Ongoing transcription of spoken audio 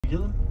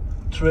wheel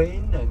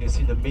train, and you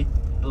see in the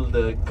middle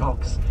the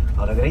cogs.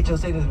 A la derecha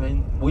ustedes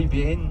ven muy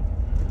bien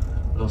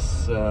la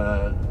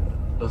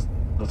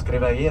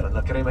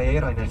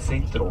cremallera en el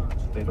centro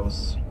de por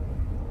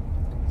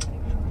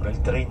el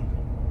tren.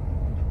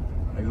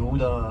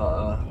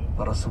 Ayuda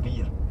para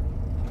subir.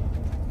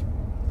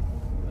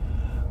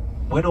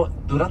 Bueno,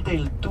 durante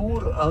el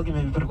tour alguien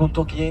me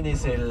preguntó quién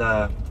es el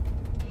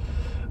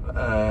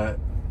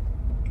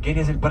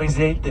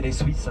presidente de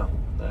Suiza.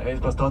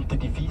 Es bastante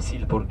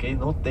difícil porque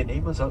no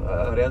tenemos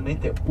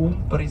realmente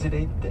un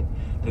presidente,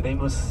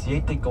 tenemos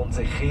 7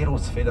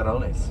 consejeros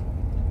federales.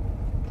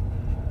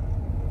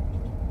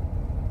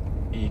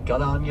 Y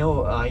cada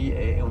año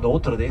hay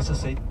otro de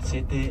esos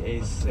 7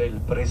 es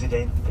el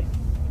presidente.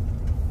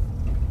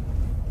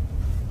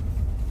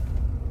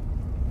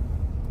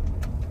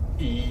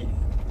 Y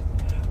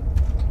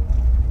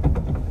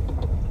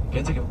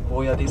pienso que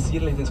voy a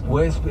decirles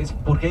después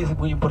porque es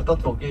muy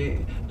importante,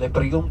 porque la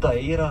pregunta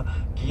era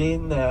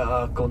quién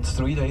ha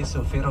construido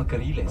esos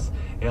ferrocarriles.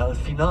 Y al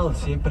final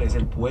siempre es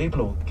el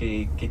pueblo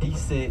que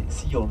dice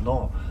sí o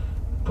no,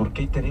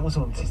 porque tenemos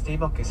un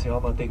sistema que se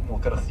llama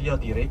democracia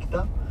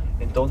directa.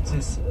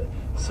 Entonces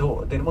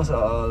tenemos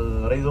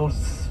alrededor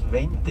de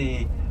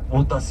 20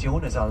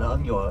 votaciones al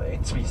año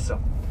en Suiza.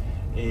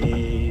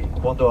 Y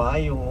cuando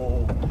hay,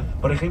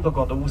 por ejemplo,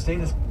 cuando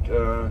ustedes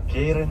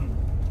quieren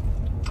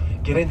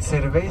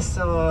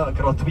cerveza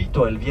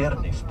gratuito el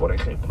viernes, por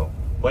ejemplo,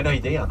 buena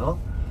idea, ¿no?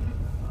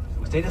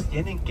 Ustedes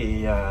tienen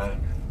que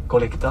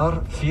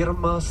colectar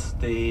firmas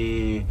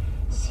de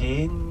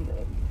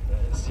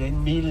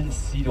 100.000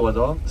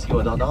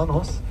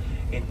 ciudadanos.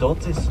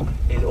 Entonces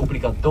es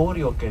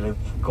obligatorio que el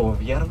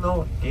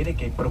gobierno tiene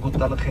que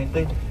preguntar a la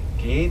gente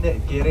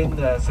que quieren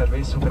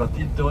cerveza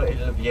gratuito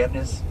el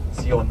viernes,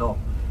 sí o no.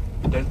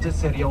 Entonces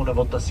sería una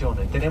votación.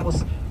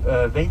 Tenemos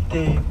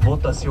 20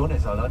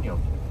 votaciones al año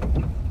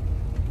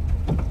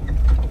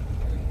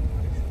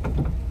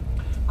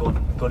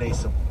con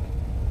eso.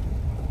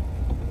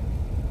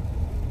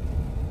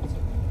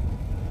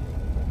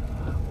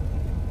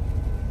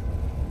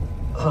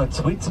 In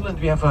Switzerland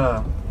we have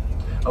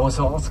I was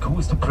asked who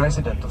is the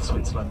president of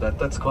Switzerland.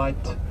 That's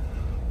quite,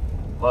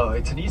 well,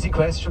 it's an easy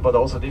question but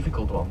also a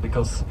difficult one,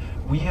 because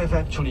we have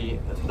actually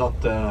not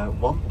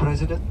one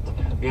president,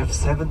 we have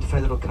 7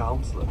 federal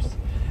councillors,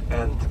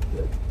 and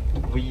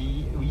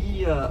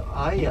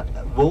I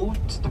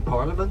vote the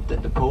parliament,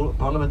 and the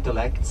parliament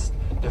elects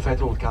the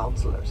federal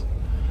councillors,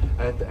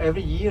 and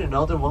every year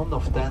another one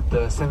of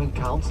that 7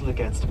 councillors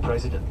gets the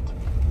president.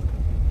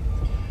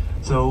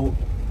 So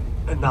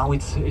now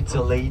it's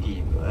a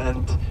lady,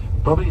 and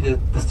probably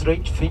the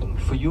strange thing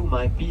for you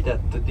might be that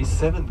these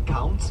 7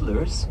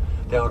 councillors,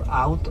 they are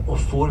out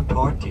of 4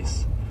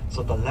 parties.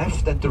 So the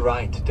left and the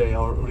right, they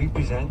are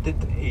represented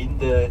in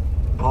the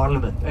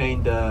parliament,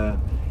 in the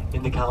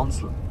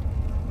council,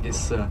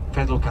 this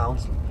federal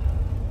council.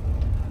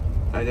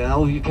 And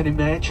now you can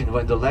imagine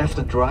when the left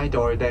and right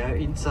are there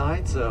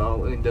inside,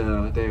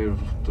 they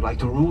like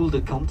to rule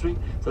the country,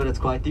 so that's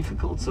quite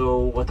difficult. So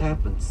what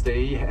happens?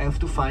 They have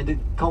to find a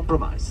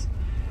compromise.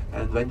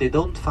 And when they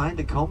don't find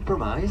a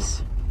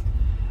compromise,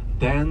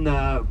 then,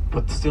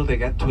 but still they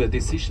get to a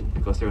decision,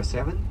 because there are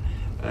 7.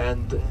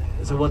 And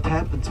so what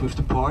happens with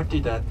the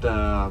party that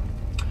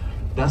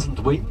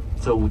doesn't win?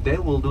 So they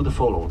will do the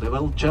follow. They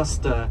will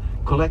just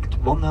collect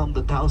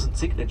 100,000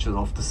 signatures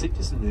of the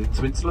citizens in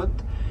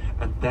Switzerland,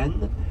 and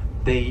then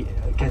they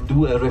can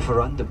do a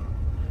referendum.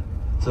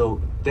 So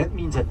that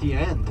means at the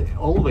end,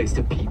 always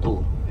the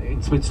people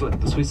in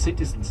Switzerland, the Swiss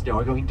citizens, they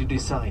are going to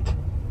decide.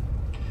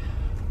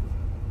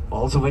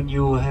 Also, when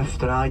you have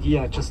the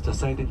idea, just to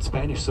say it in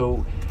Spanish,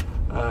 so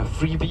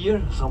free beer,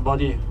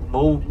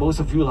 most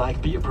of you like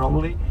beer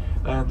probably,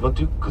 and what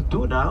you could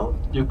do now,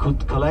 you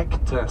could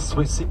collect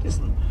Swiss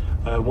citizen,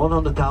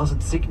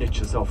 100,000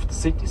 signatures of the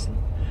citizen,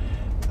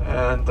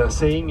 and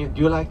saying,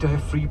 do you like to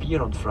have free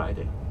beer on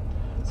Friday?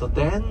 So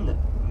then,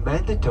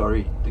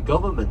 mandatory, the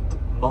government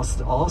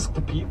must ask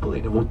the people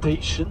in a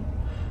votation,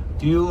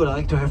 do you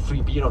like to have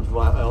free beer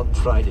on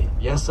Friday?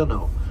 Yes or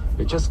no?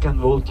 You just can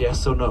vote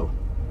yes or no.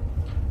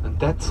 And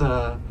that's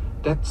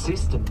that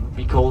system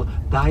we call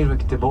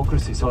direct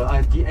democracy. So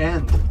at the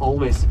end,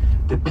 always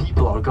the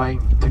people are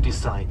going to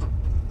decide.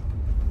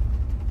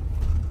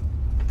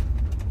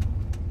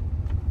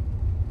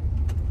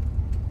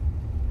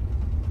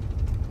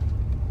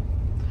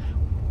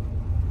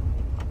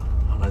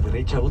 A la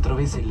derecha otra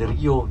vez el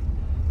río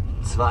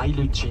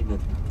Zweilütschinen.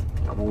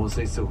 Llamamos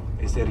eso,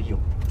 ese río.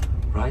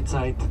 Right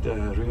side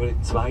the river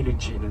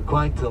Zweilütschinen.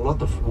 Quite a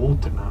lot of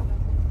water now.